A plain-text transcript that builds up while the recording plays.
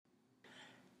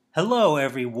Hello,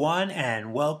 everyone,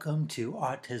 and welcome to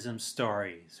Autism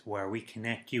Stories, where we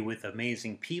connect you with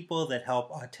amazing people that help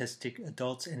autistic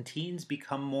adults and teens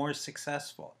become more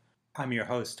successful. I'm your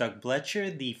host, Doug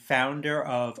Bletcher, the founder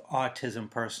of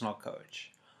Autism Personal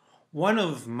Coach. One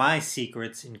of my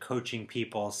secrets in coaching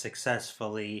people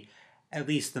successfully, at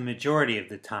least the majority of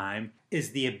the time,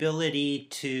 is the ability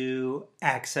to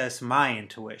access my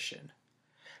intuition.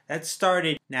 That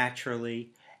started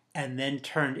naturally and then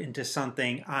turned into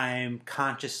something I'm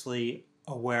consciously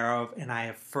aware of, and I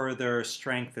have further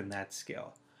strengthened that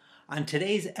skill. On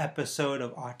today's episode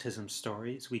of Autism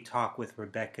Stories, we talk with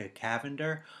Rebecca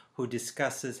Cavender, who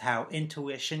discusses how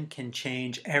intuition can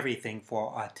change everything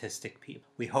for autistic people.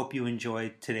 We hope you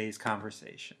enjoyed today's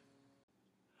conversation.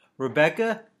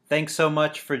 Rebecca, thanks so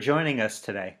much for joining us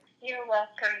today. You're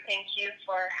welcome. Thank you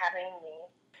for having me.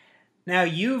 Now,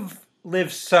 you've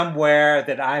lived somewhere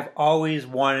that I've always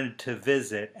wanted to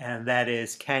visit, and that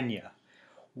is Kenya.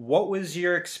 What was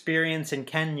your experience in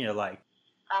Kenya like?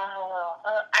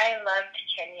 I loved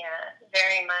Kenya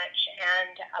very much,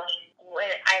 and when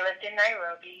I lived in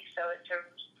Nairobi, so it's a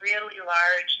really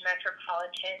large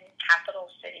metropolitan capital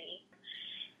city,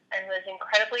 and was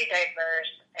incredibly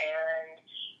diverse. And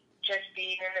just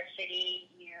being in the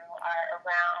city, you are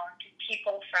around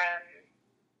people from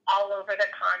all over the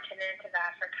continent of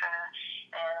Africa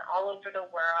and all over the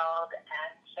world,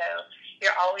 and so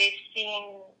you're always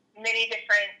seeing many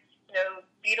different,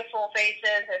 beautiful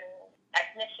faces and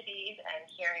ethnicities and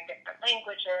hearing different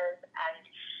languages, and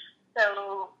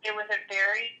so it was a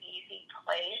very easy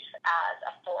place as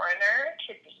a foreigner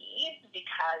to be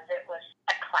because it was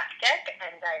eclectic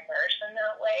and diverse in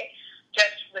that way,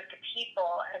 just with the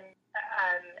people, and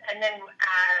then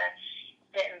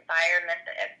the environment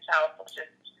itself was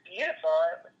just beautiful.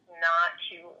 It was not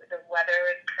the weather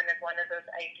is kind of one of those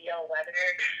ideal weather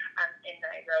in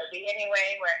Nairobi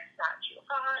anyway, where it's not too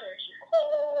hot or too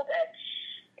cold, and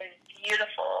it's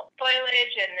beautiful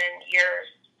foliage, and then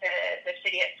the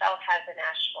city itself has a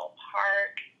national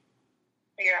park.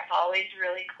 So you're always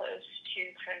really close to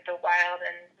kind of the wild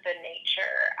and the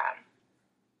nature.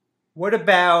 What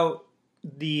about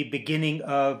the beginning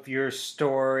of your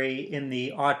story in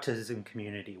the autism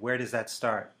community? Where does that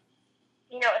start?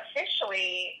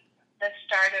 Officially, the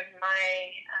start of my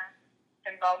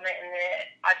involvement in the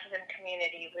autism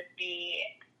community would be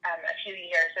a few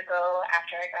years ago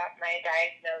after I got my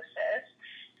diagnosis.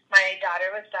 My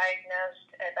daughter was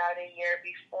diagnosed about a year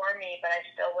before me, but I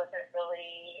still wasn't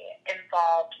really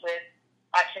involved with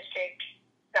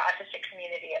the autistic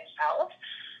community itself.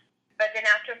 But then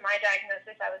after my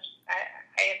diagnosis,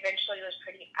 I eventually was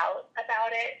pretty out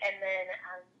about it, and then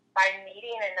by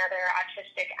meeting another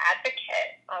autistic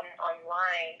advocate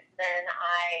online, then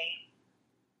I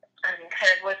kind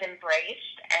of was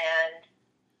embraced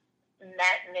and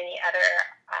met many other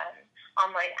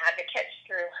online advocates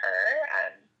through her.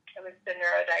 It was the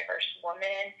Neurodiverse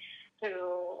Woman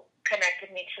who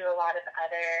connected me to a lot of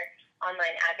other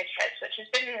online advocates, which has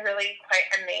been really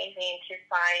quite amazing to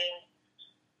find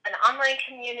an online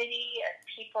community of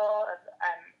people, of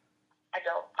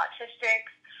adult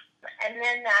autistics. And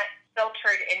then that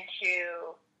filtered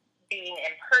into being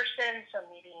in person, so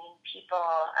meeting people,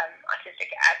 autistic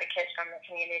advocates from the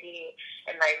community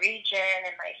in my region,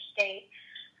 in my state.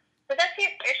 So that's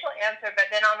the official answer. But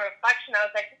then on reflection, I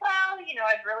was like, well,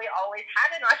 I've really always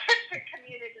had an autistic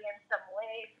community in some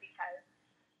ways, because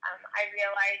I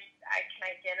realized I can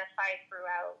identify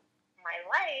throughout my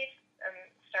life,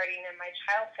 starting in my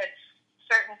childhood,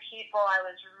 certain people I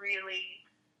was really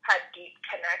had deep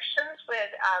connections with.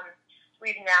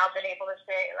 We've now been able to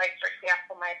say, like, for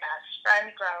example, my best friend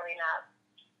growing up,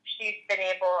 she's been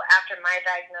able, after my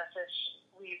diagnosis,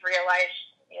 we've realized,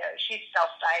 she's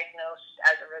self-diagnosed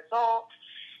as a result,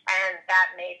 and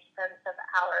that made sense of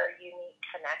our unique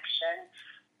connection.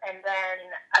 And then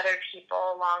other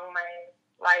people along my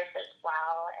life as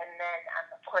well, and then,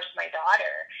 of course, my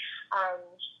daughter.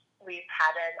 We've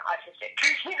had an autistic,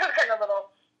 kind of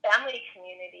little family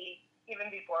community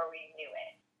even before we knew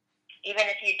it. Even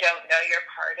if you don't know you're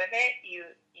part of it, you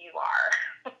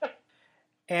are.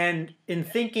 And in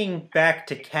thinking back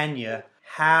to Kenya,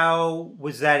 how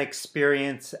was that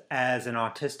experience as an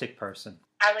autistic person?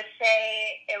 I would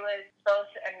say it was both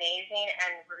amazing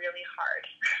and really hard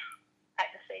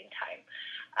at the same time.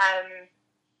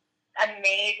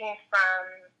 Amazing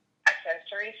from a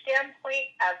sensory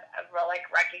standpoint of like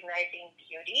recognizing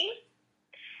beauty,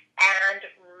 and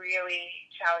really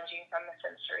challenging from a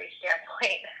sensory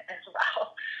standpoint as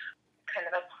well. Kind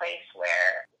of a place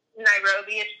where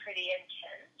Nairobi is pretty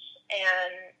intense,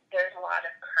 and there's a lot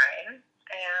of crime,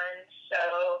 and so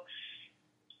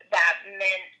that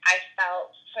meant I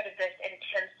felt sort of this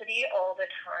intensity all the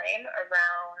time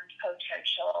around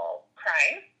potential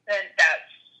crime, and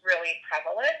that's really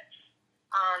prevalent.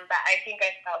 But I think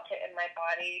I felt it in my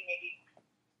body maybe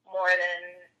more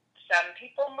than some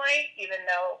people might, even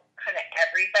though kind of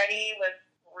everybody was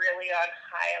really on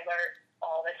high alert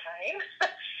all the time.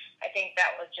 I think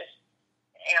that was just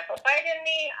amplified in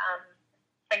me.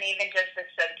 And even just the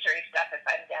sensory stuff, if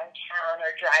I'm downtown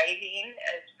or driving,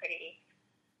 is pretty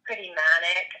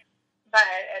manic. But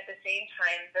at the same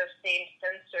time, those same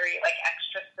sensory, like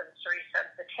extra sensory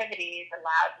sensitivities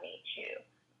allowed me to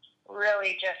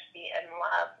really just be in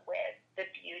love with the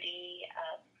beauty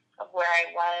of where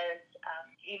I was.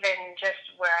 Even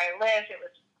just where I lived, it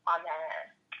was on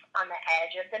the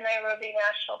edge of the Nairobi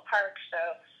National Park, so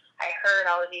I heard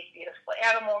all of these beautiful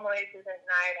animal noises at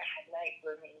night. I had night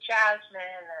blooming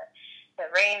jasmine. The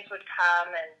rains would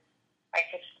come, and I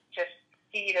could just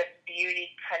see the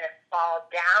beauty kind of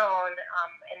fall down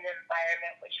in the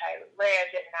environment which I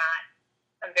lived, and that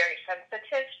I'm very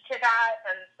sensitive to that,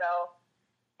 and so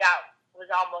that was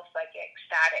almost like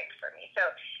ecstatic for me. So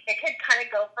it could kind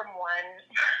of go from one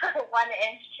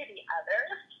end to the other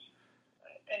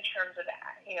in terms of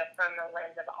that, from the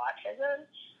lens of autism,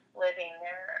 living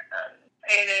there.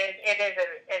 It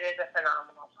is a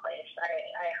phenomenal place.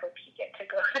 I hope you get to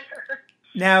go there.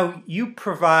 Now, you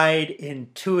provide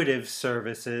intuitive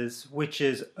services, which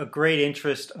is a great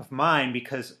interest of mine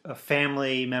because a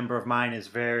family member of mine is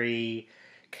very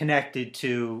connected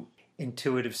to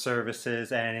intuitive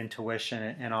services and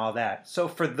intuition and all that. So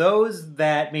for those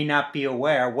that may not be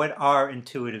aware, what are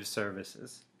intuitive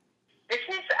services? This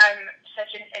is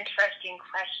such an interesting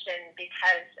question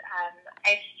because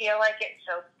I feel like it's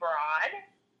so broad,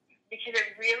 because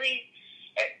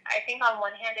I think on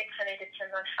one hand it kind of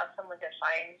depends on how someone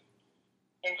defines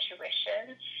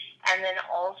intuition, and then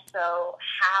also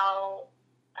how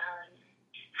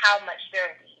much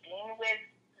they're leading with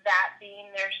that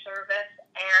being their service,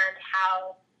 and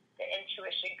how the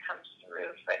intuition comes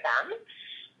through for them,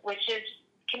 which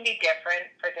can be different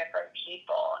for different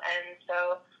people. And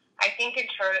so I think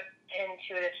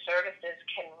intuitive services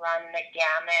can run the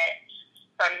gamut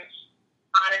from,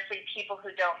 honestly, people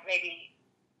who don't maybe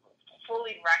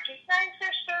fully recognize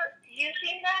they're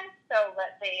using them. So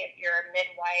let's say if you're a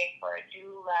midwife or a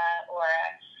doula or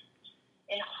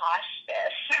in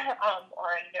hospice or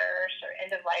a nurse or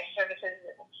end-of-life services,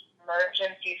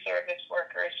 emergency service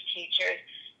workers, teachers,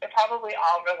 they're probably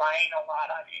all relying a lot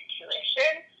on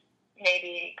intuition,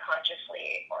 maybe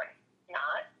consciously or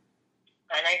not.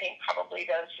 And I think probably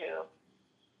those who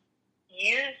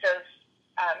use their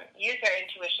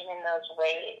intuition in those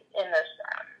ways, in those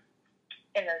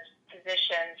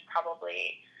positions,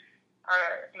 probably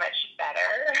are much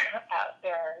better at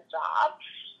their job.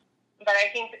 But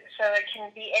I think so. It can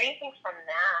be anything from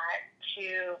that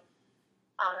to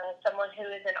someone who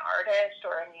is an artist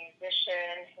or a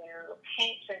musician who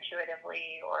paints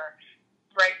intuitively or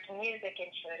writes music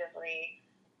intuitively.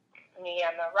 Me,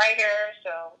 I'm a writer,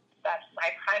 so that's my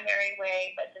primary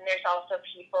way. But then there's also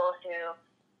people who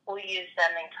will use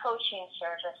them in coaching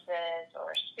services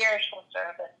or spiritual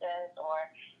services, or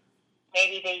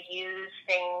maybe they use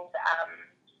things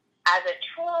as a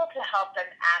tool to help them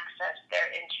access their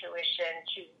intuition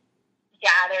to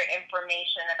gather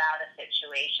information about a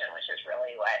situation, which is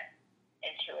really what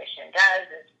intuition does,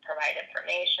 is provide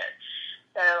information.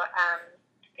 So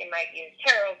they might use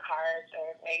tarot cards,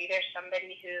 or maybe there's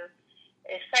somebody who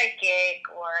is psychic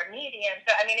or a medium.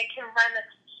 So, I mean, it can run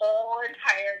this whole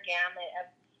entire gamut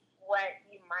of what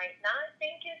you might not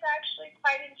think is actually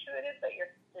quite intuitive, but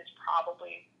it's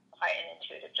probably quite an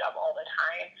intuitive job all the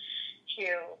time,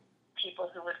 to people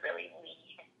who would really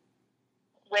lead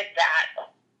with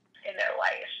that in their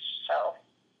life. So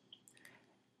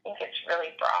I think it's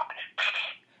really broad.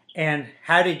 And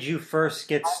how did you first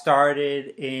get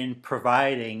started in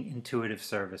providing intuitive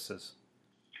services?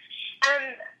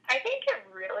 I think it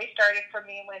really started for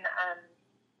me when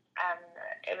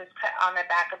it was on the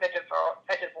back of a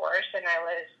divorce, and I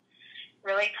was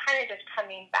really kind of just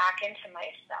coming back into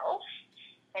myself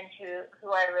and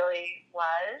who I really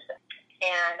was.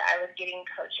 And I was getting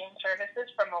coaching services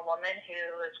from a woman who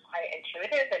was quite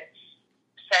intuitive and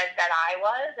said that I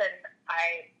was, and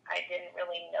I didn't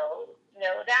really know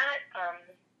that.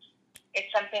 It's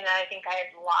something that I think I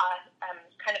had lost,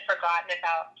 kind of forgotten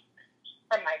about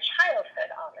from my childhood,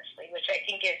 honestly, which I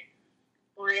think is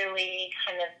really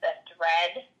kind of the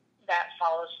thread that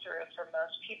follows through for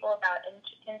most people about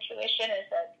intuition, is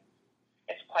that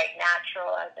it's quite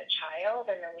natural as a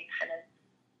child, and then we kind of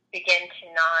begin to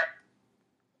not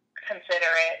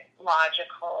consider it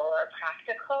logical or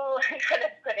practical and kind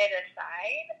of put it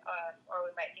aside, or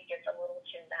we might think it's a little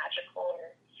too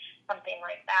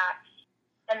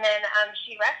And then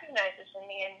she recognized this in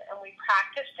me, and we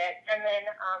practiced it. And then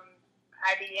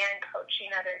I began coaching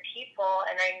other people,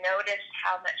 and I noticed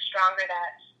how much stronger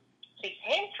that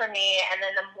became for me. And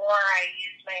then the more I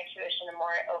used my intuition, the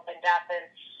more it opened up.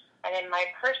 And in my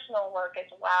personal work as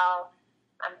well,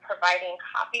 I'm providing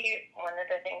copy. One of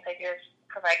the things I do is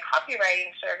provide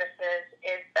copywriting services,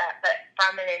 is that, but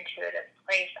from an intuitive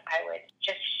place, I would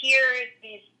just hear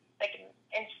these, like,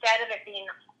 instead of it being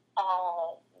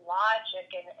all logic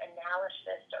and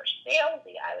analysis or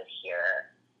salesy, I would hear,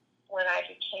 when I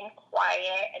became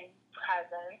quiet and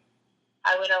present,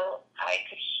 I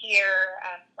could hear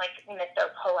like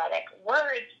mythopoetic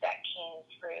words that came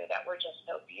through that were just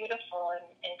so beautiful,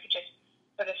 and could just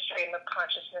sort of stream of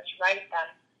consciousness write them,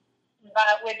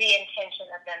 but with the intention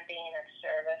of them being of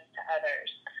service to others.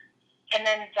 And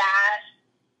then that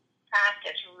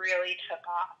practice really took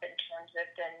off in terms of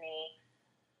then me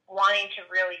wanting to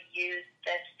really use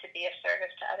this to be of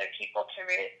service to other people,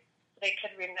 they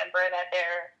could remember that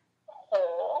they're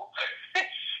whole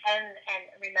and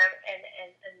remember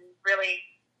and really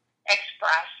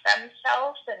express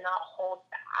themselves and not hold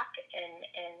back,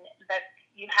 and that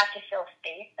you have to feel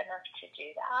safe enough to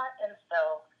do that. And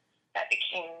so that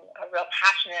became a real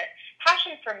passion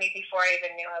for me before I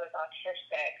even knew I was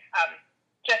autistic,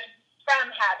 just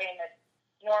from having a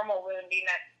normal wounding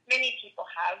that many people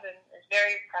have and is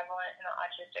very prevalent in the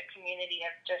autistic community,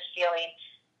 of just feeling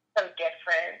so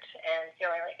different and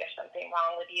feeling like there's something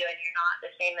wrong with you and you're not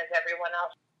the same as everyone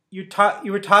else.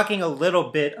 You were talking a little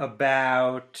bit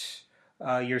about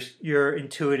your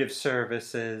intuitive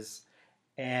services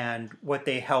and what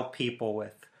they help people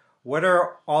with. What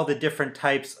are all the different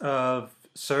types of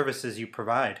services you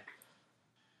provide?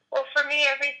 Well, for me,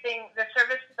 the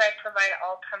services I provide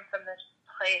all come from this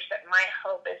place that my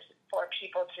hope is for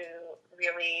people to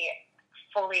really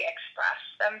fully express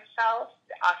themselves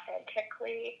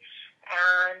authentically,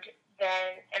 and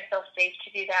feel safe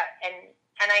to do that. And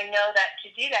I know that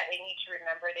to do that, they need to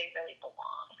remember they really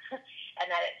belong, and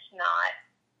that it's not,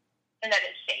 and that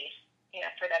it's safe,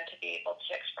 for them to be able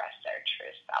to express their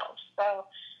true selves. So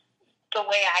the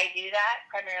way I do that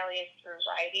primarily is through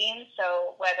writing.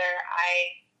 So whether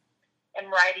I am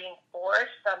writing for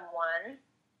someone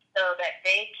so that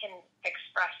they can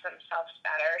express themselves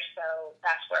better, so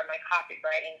that's where my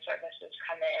copywriting services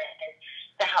come in, and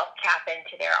to help tap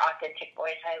into their authentic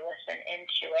voice, I listen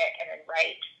into it and then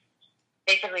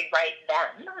basically write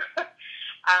them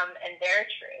and their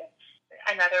truth.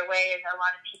 Another way is a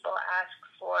lot of people ask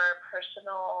for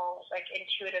personal, like,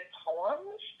 intuitive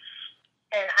poems,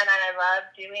 and I love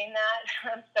doing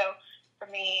that. So for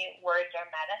me, words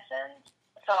are medicine.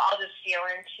 So I'll just feel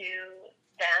into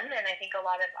them, and I think a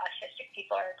lot of autistic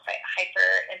people are quite hyper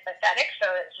empathetic, so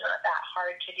it's not that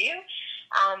hard to do.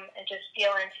 And just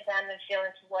feel into them and feel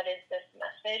into what is this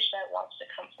message that wants to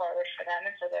come forward for them.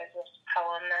 And so there's this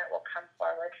poem that will come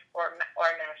forward or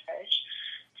message.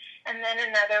 And then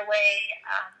another way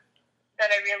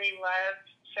that I really love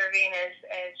serving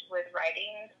is with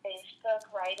writing, Facebook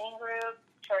writing group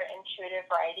for intuitive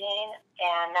writing,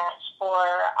 and that's for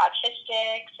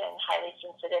autistics and highly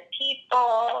sensitive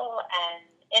people and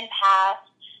empaths.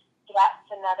 So that's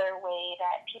another way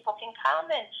that people can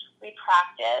come and we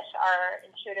practice our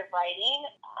intuitive writing.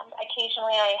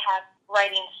 Occasionally I have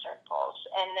writing circles,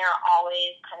 and they're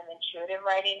always kind of intuitive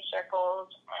writing circles,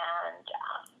 and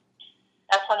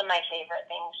that's one of my favorite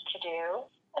things to do.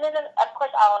 And then, of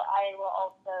course, I will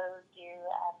also do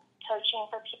coaching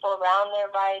for people around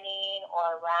their writing,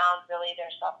 or around really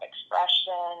their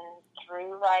self-expression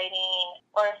through writing,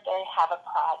 or if they have a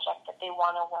project that they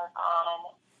want to work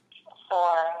on,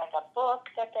 for like a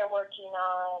book that they're working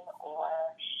on, or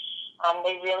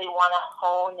they really want to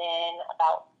hone in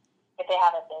about if they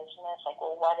have a business, like,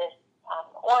 well, what is,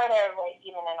 or they're like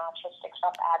even an autistic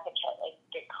self-advocate, like,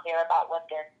 get clear about what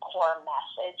their core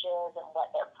message is and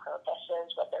what their purpose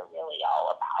is, what they're really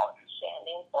all about and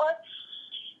standing for.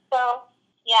 So,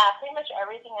 yeah, pretty much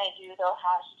everything I do, though,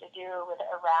 has to do with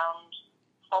around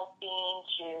helping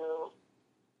to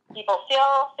people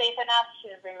feel safe enough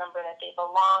to remember that they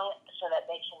belong, so that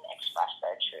they can express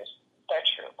their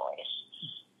true voice.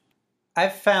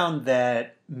 I've found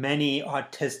that many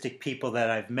autistic people that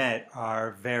I've met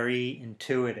are very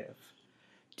intuitive.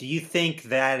 Do you think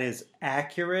that is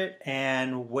accurate,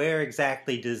 and where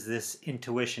exactly does this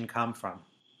intuition come from?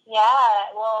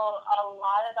 Yeah, well, a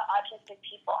lot of the autistic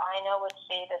people I know would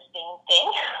say the same thing,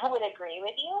 would agree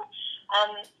with you.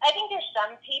 I think there's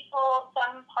some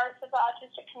parts of the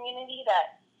autistic community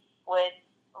that would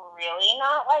really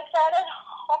not like that at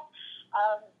all.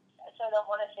 So I don't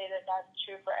want to say that that's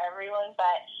true for everyone,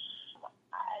 but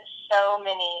so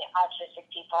many autistic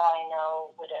people I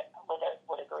know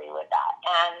would agree with that.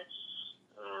 And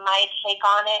my take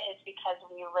on it is because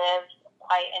we live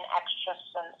quite an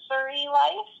extrasensory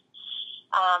life.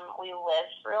 We live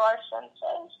through our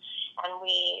senses, and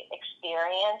we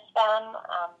experience them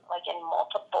like in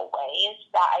multiple ways.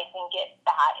 That I think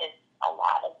that is a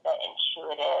lot of the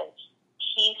intuitive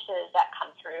pieces that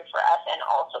come through for us, and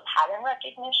also pattern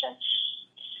recognition.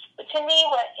 But to me,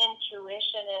 what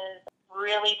intuition is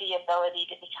really the ability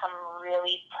to become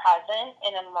really present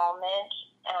in a moment,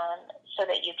 so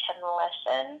that you can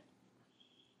listen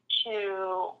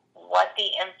to what the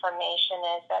information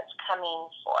is that's coming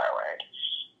forward.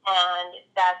 And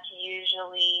that's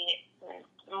usually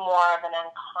more of an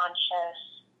unconscious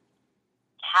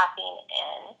tapping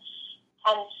in.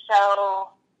 And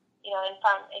so, if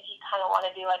you kind of want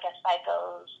to do like a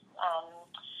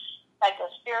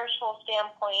psycho-spiritual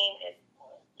standpoint, it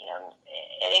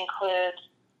includes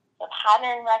the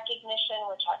pattern recognition,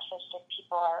 which autistic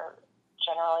people are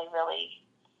generally really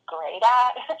great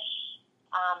at.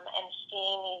 And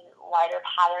seeing these wider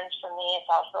patterns, for me, it's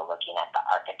also looking at the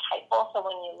archetypal. So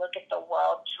when you look at the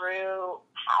world through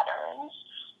patterns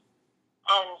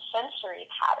and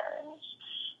sensory patterns,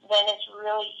 then it's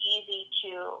really easy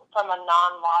to, from a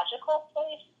non-logical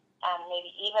place, and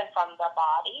maybe even from the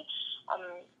body,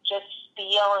 just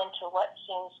feel into what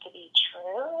seems to be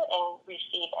true and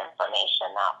receive information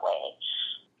that way.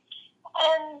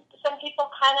 And some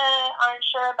people kind of aren't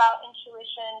sure about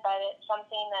intuition, but it's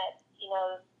something that,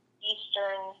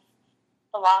 Eastern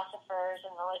philosophers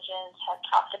and religions have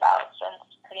talked about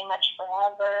since pretty much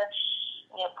forever.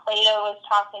 Plato was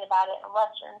talking about it in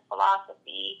Western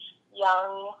philosophy.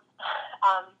 Jung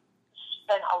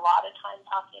spent a lot of time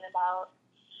talking about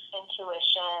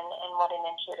intuition and what an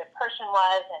intuitive person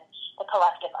was, and the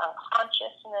collective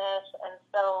unconsciousness. And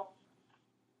so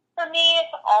for me,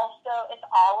 it's all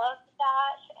of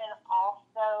that, and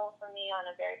also for me on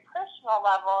a very personal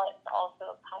level, it's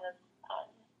also kind of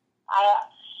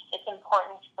it's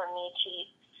important for me to,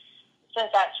 since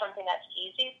that's something that's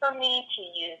easy for me, to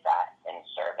use that in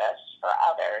service for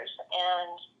others.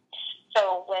 And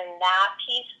so when that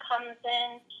piece comes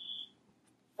in,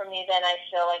 for me, then I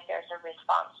feel like there's a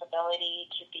responsibility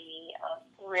to be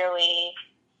really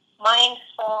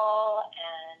mindful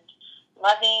and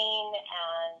loving,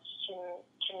 and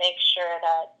to make sure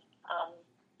that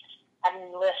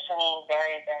I'm listening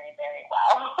very, very, very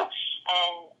well.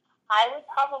 And I would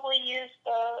probably use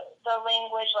the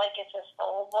language like it's a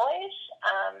soul voice,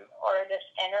 or this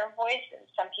inner voice. And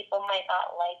some people might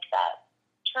not like that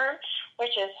term,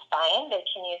 which is fine. They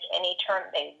can use any term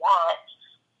they want.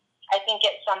 I think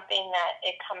it's something that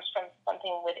it comes from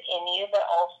something within you, but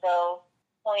also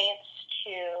points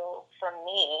to, for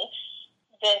me,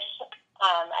 this,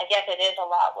 I guess it is a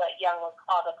lot what Jung would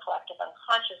call the collective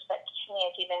unconscious, but to me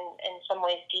it's even in some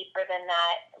ways deeper than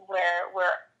that, where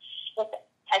we're with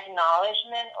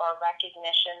acknowledgement or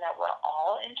recognition that we're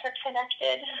all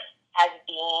interconnected as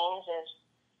beings, as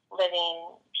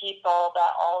living people,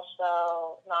 but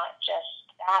also not just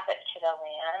habit to the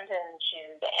land and to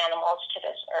the animals, to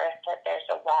this earth, that there's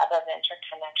a web of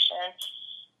interconnection,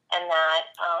 and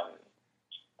that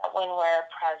when we're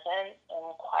present and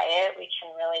quiet, we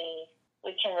can really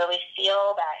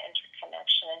feel that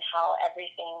interconnection and how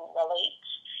everything relates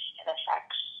and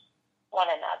affects one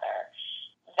another.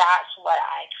 That's what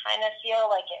I kind of feel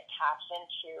like it taps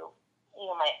into,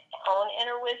 my own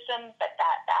inner wisdom, but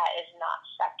that is not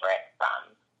separate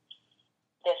from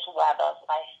this web of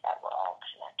life that we're all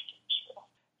connected to.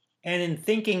 And in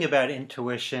thinking about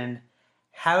intuition,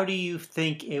 how do you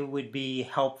think it would be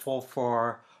helpful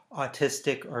for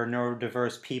autistic or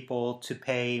neurodiverse people to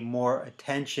pay more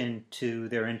attention to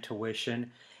their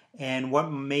intuition? And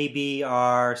what maybe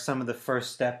are some of the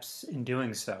first steps in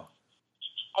doing so?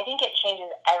 I think it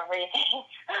changes everything.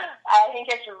 I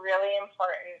think it's really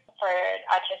important for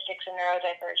autistics and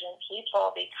neurodivergent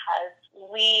people, because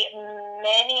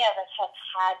many of us have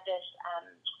had this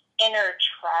inner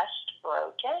trust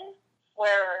broken,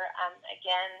 where,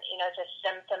 again, it's a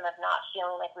symptom of not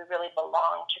feeling like we really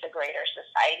belong to the greater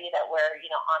society, that we're,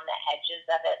 on the edges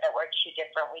of it, that we're too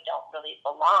different, we don't really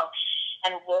belong.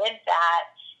 And with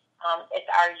that, it's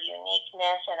our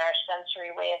uniqueness and our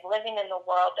sensory way of living in the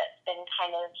world that's been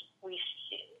kind of,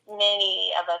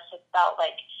 many of us have felt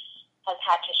like has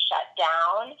had to shut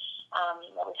down,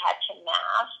 that we've had to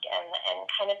mask and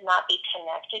kind of not be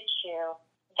connected to.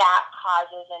 That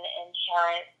causes an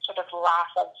inherent sort of lack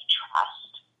of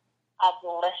trust, of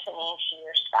listening to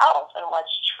yourself and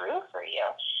what's true for you.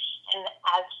 And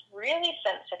as really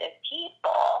sensitive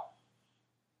people,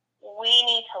 we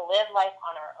need to live life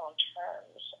on our own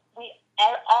terms.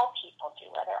 All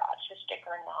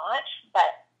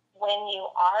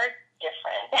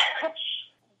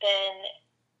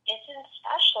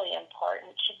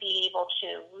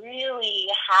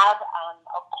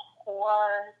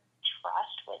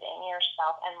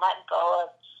yourself and let go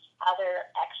of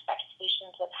other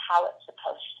expectations of how it's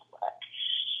supposed to look.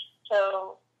 So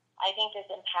I think this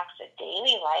impacts the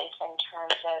daily life in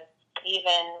terms of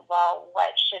even, well,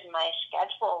 what should my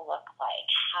schedule look like?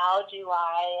 How do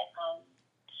I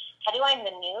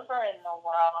maneuver in the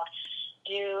world?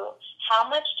 How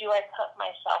much do I put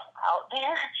myself out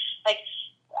there? Like,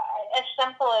 as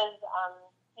simple as,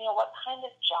 what kind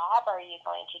of job are you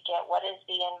going to get? What is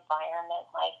the environment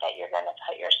like that you're going to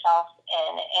put yourself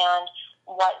in? And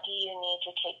what do you need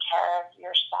to take care of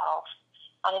yourself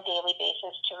on a daily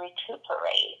basis to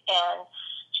recuperate and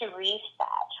to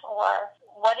reset? Or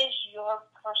what is your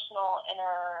personal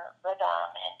inner rhythm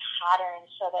and pattern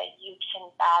so that you can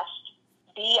best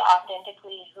be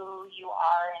authentically who you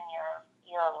are in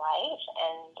your life?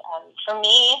 And for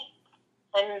me,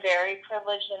 I'm very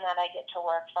privileged in that I get to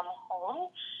work from home.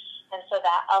 And so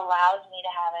that allows me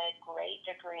to have a great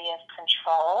degree of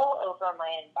control over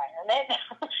my environment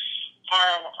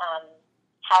and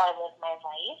how I live my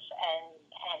life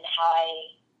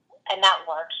and that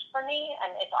works for me.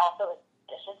 And it's also a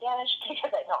disadvantage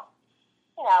because I don't,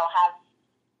 have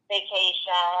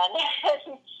vacation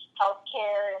and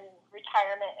healthcare and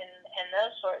retirement and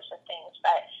those sorts of things.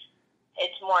 But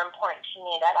it's more important to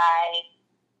me that I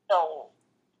feel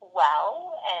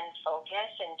well and focus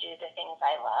and do the things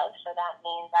I love. So that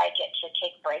means I get to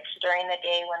take breaks during the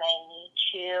day when I need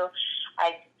to.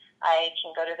 I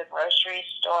can go to the grocery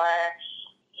store,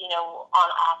 on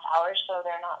off hours so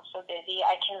they're not so busy.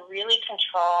 I can really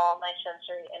control my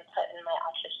sensory input in my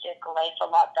autistic life a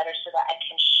lot better so that I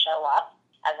can show up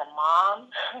as a mom,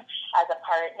 as a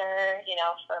partner,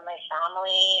 for my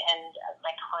family and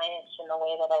my clients in the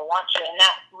way that I want to. And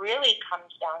that really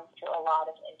comes down to a lot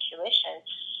of intuition,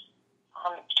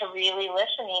 to really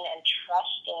listening and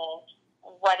trusting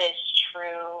what is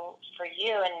true for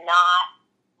you and not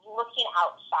looking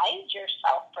outside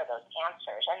yourself for those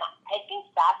answers. And I think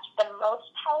that's the most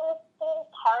powerful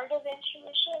part of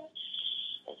intuition,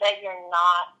 is that you're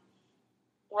not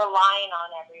relying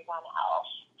on everyone else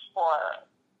for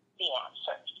the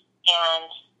answers. And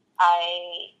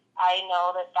I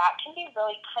know that can be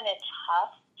really kind of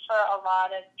tough for a lot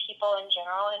of people in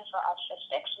general, and for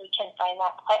autistics, we can find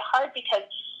that quite hard because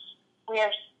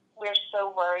we're so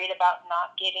worried about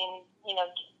not getting,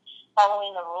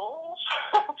 following the rules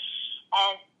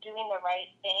and doing the right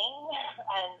thing,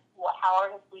 and how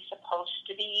are we supposed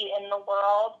to be in the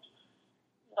world.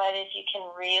 But if you can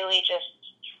really just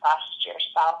trust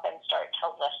yourself and start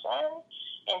to listen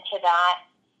into that,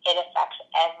 it affects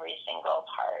every single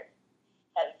part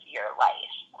of your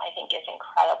life. I think is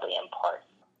incredibly important.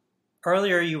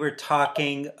 Earlier you were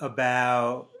talking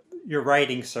about your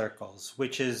writing circles,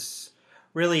 which is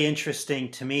really interesting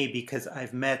to me because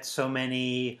I've met so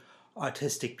many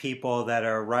autistic people that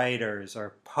are writers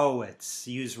or poets,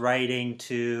 use writing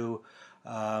to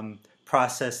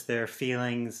process their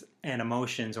feelings and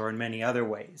emotions, or in many other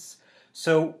ways.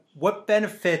 So what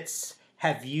benefits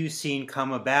have you seen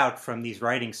come about from these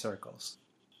writing circles?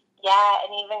 Yeah,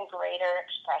 an even greater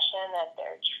expression of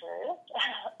their truth.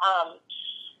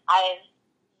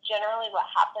 What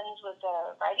happens with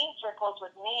the writing circles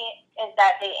with me is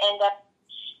that they end up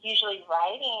usually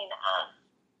writing.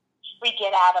 We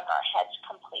get out of our heads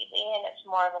completely, and it's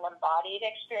more of an embodied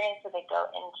experience. So they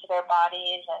go into their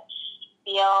bodies and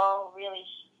feel really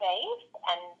safe,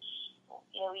 and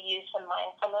we use some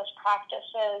mindfulness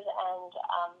practices, and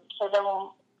so then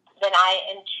I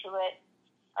intuit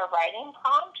a writing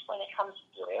prompt when it comes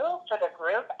through for the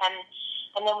group,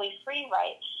 and then we free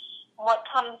write. What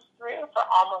comes through for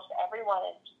almost everyone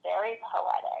is very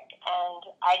poetic,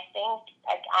 and I think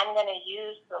I'm going to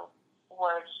use the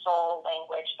word soul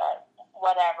language, but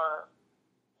whatever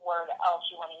word else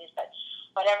you want to use, but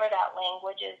whatever that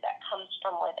language is that comes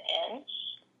from within,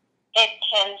 it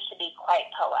tends to be quite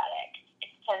poetic.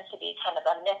 It tends to be kind of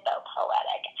a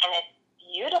mytho-poetic, and it's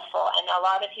beautiful, and a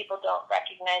lot of people don't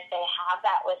recognize they have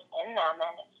that within them,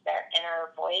 and it's their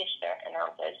inner voice, their inner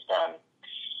wisdom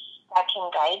that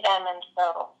can guide them. And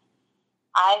so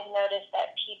I've noticed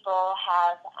that people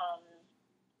have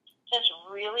just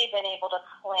really been able to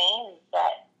claim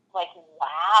that, like,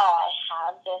 wow, I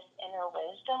have this inner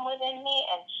wisdom within me,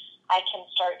 and I can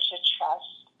start to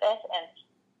trust this, and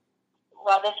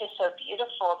well, this is so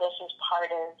beautiful, this is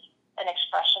part of an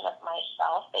expression of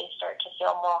myself. They start to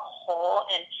feel more whole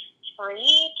and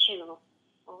free to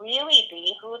really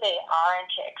be who they are and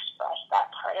to express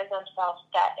that part of themselves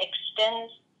that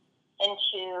extends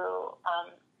into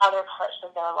other parts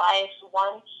of their life.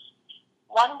 One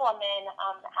woman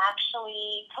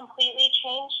actually completely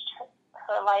changed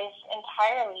her life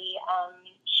entirely.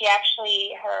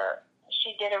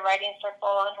 she did a writing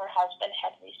circle, and her husband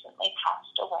had recently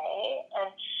passed away.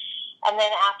 And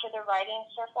then after the writing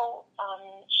circle,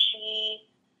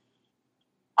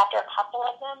 after a couple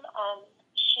of them,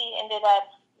 she ended up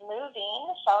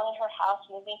selling her house,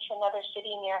 moving to another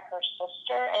city near her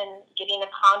sister, and getting a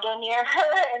condo near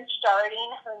her and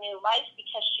starting her new life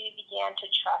because she began to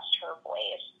trust her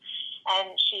voice.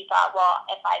 And she thought, well,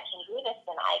 if I can do this,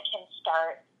 then I can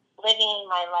start living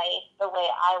my life the way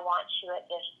I want to at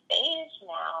this phase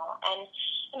now. And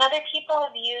other people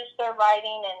have used their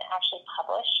writing and actually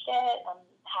published it,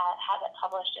 had it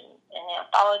published in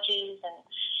anthologies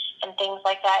and things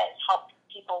like that. It's helped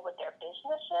people with their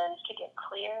businesses to get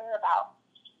clear about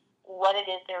what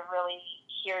it is they're really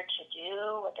here to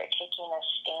do, what they're taking a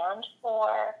stand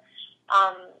for.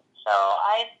 So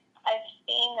I've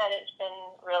seen that it's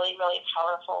been really, really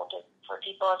powerful for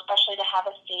people, especially to have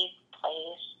a safe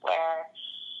place where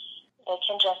they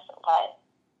can just let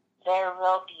their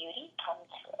real beauty come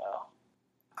through.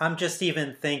 I'm just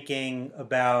even thinking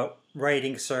about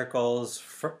writing circles,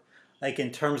 like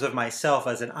in terms of myself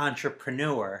as an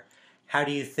entrepreneur. How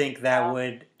do you think that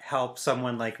would help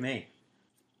someone like me?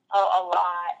 Oh, a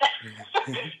lot.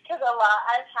 Because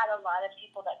I've had a lot of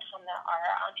people that come that are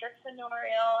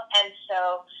entrepreneurial, and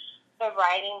so the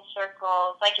writing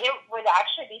circles, like it would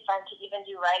actually be fun to even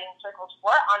do writing circles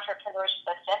for entrepreneurs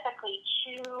specifically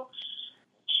to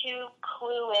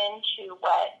clue into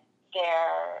what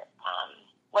their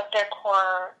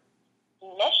core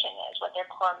mission is, what their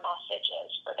core message is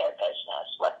for their business,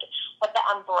 what the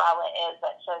umbrella is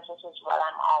that says this is what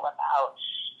I'm all about.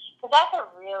 Because that's a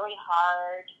really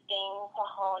hard thing to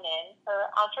hone in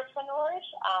for entrepreneurs.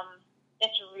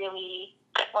 It's really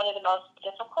one of the most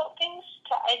difficult things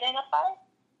to identify.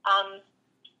 And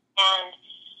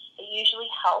it usually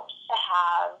helps to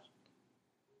have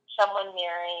someone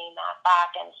mirroring that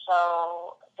back. And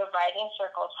so the writing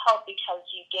circles help because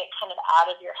you get kind of out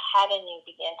of your head and you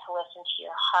begin to listen to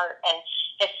your heart. And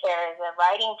if there is a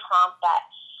writing prompt that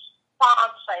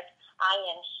prompts like, I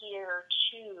am here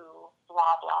to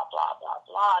blah, blah, blah, blah,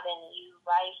 blah, then you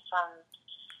write from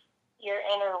your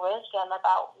inner wisdom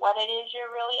about what it is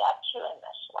you're really up to in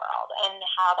this world and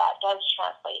how that does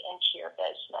translate into your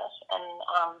business. And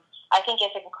I think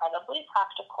it's incredibly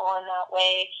practical in that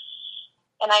way.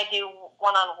 And I do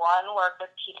one-on-one work with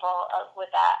people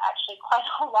with that actually quite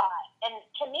a lot. And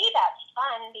to me, that's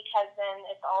fun because then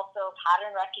it's also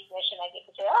pattern recognition. I get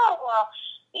to say, oh, well,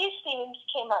 these themes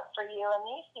came up for you and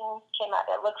these themes came up.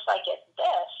 It looks like it's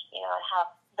this, and how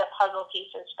the puzzle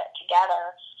pieces fit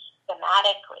together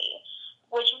thematically,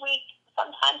 which we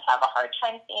sometimes have a hard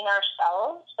time seeing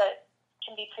ourselves, but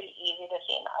can be pretty easy to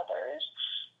see in others.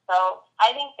 So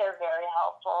I think they're very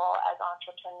helpful as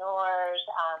entrepreneurs,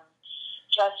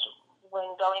 just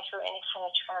when going through any kind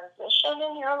of transition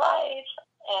in your life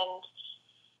and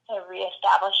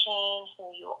reestablishing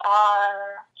who you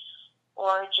are,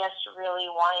 or just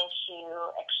really wanting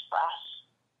to express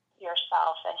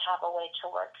yourself and have a way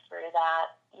to work through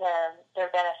that.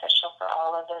 They're beneficial for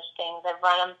all of those things. I've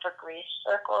run them for grief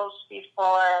circles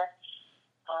before.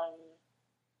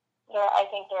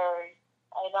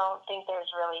 I don't think there's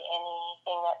really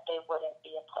anything that they wouldn't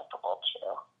be applicable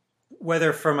to.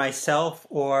 Whether for myself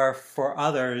or for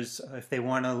others, if they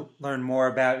want to learn more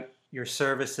about your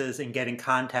services and get in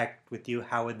contact with you,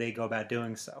 how would they go about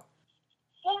doing so?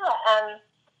 Yeah,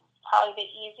 probably the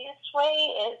easiest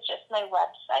way is just my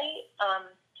website,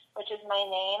 which is my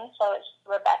name. So it's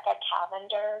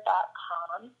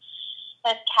RebeccaCavender.com.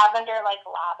 It's Cavender like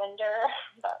lavender,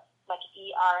 but like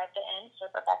ER at the end, so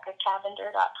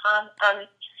RebeccaCavender.com.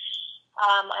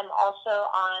 I'm also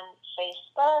on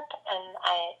Facebook, and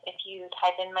if you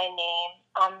type in my name,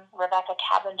 Rebecca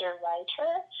Cavender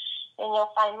Writer, then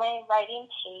you'll find my writing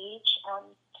page.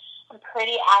 I'm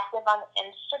pretty active on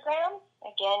Instagram.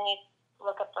 Again, you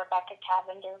look up Rebecca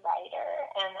Cavender Writer,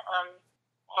 and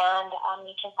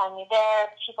you can find me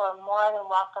there. People are more than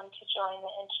welcome to join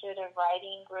the intuitive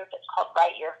writing group. It's called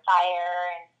Write Your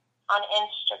Fire, and on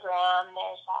Instagram,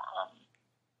 there's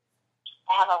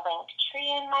I have a link tree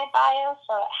in my bio,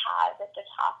 so it has at the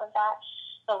top of that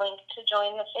the link to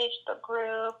join the Facebook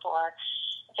group, or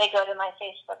if they go to my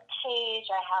Facebook page,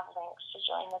 I have links to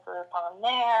join the group on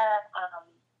there.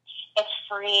 It's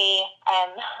free,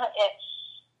 and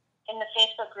in the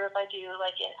Facebook group, I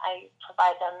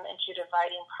provide them intuitive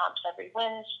writing prompts every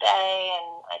Wednesday,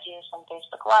 and I do some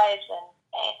Facebook Lives, and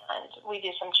we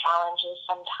do some challenges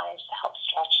sometimes to help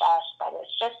stretch us, but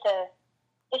it's just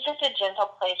a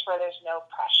gentle place where there's no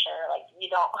pressure. Like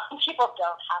people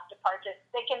don't have to participate.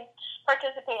 They can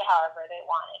participate however they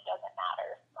want. It doesn't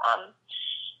matter.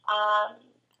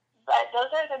 But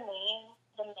those are the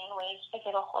the main ways to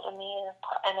get a hold of me,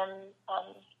 and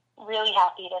I'm really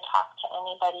happy to talk to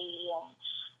anybody.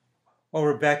 Well,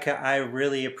 Rebecca, I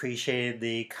really appreciated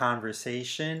the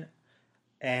conversation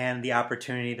and the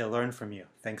opportunity to learn from you.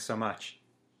 Thanks so much.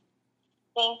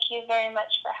 Thank you very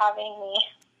much for having me.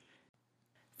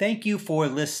 Thank you for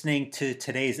listening to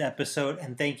today's episode,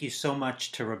 and thank you so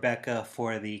much to Rebecca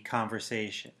for the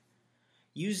conversation.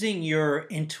 Using your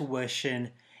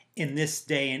intuition in this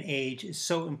day and age is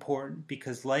so important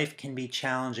because life can be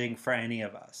challenging for any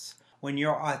of us. When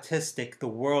you're autistic, the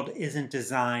world isn't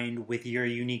designed with your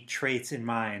unique traits in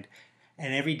mind,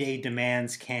 and everyday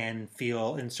demands can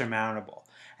feel insurmountable.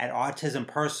 At Autism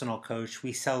Personal Coach,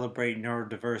 we celebrate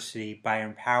neurodiversity by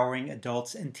empowering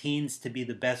adults and teens to be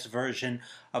the best version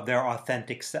of their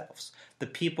authentic selves. The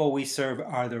people we serve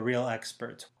are the real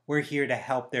experts. We're here to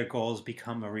help their goals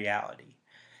become a reality.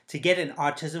 To get an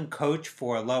autism coach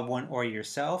for a loved one or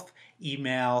yourself,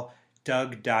 email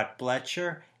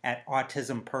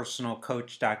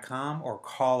doug.bletcher@autismpersonalcoach.com or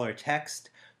call or text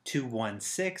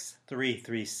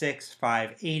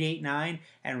 216-336-5889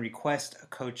 and request a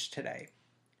coach today.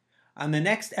 On the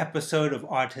next episode of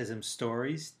Autism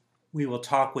Stories, we will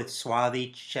talk with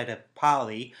Swathi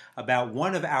Chettapalli about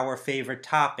one of our favorite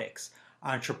topics,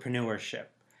 entrepreneurship.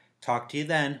 Talk to you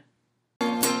then.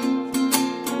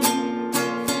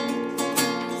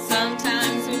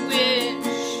 Sometimes we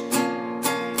wish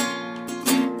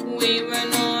we were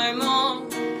normal.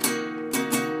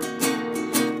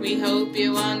 We hope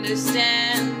you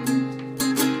understand.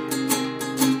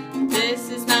 This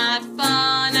is not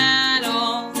fun at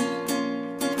all.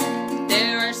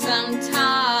 There are some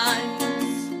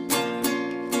times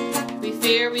we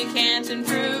fear we can't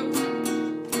improve.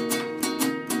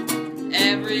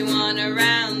 Everyone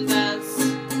around us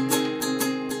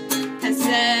has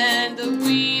said that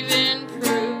we've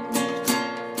improved.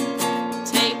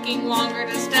 Taking longer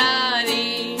to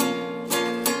study,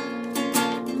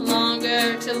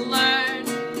 longer to learn.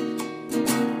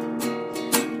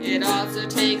 It also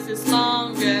takes us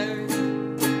longer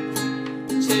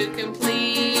to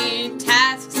complete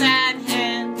tasks at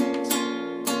hand.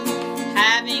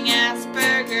 Having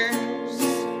Asperger's,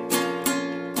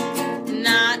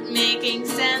 not making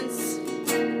sense.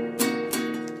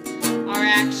 Our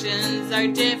actions are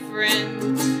different.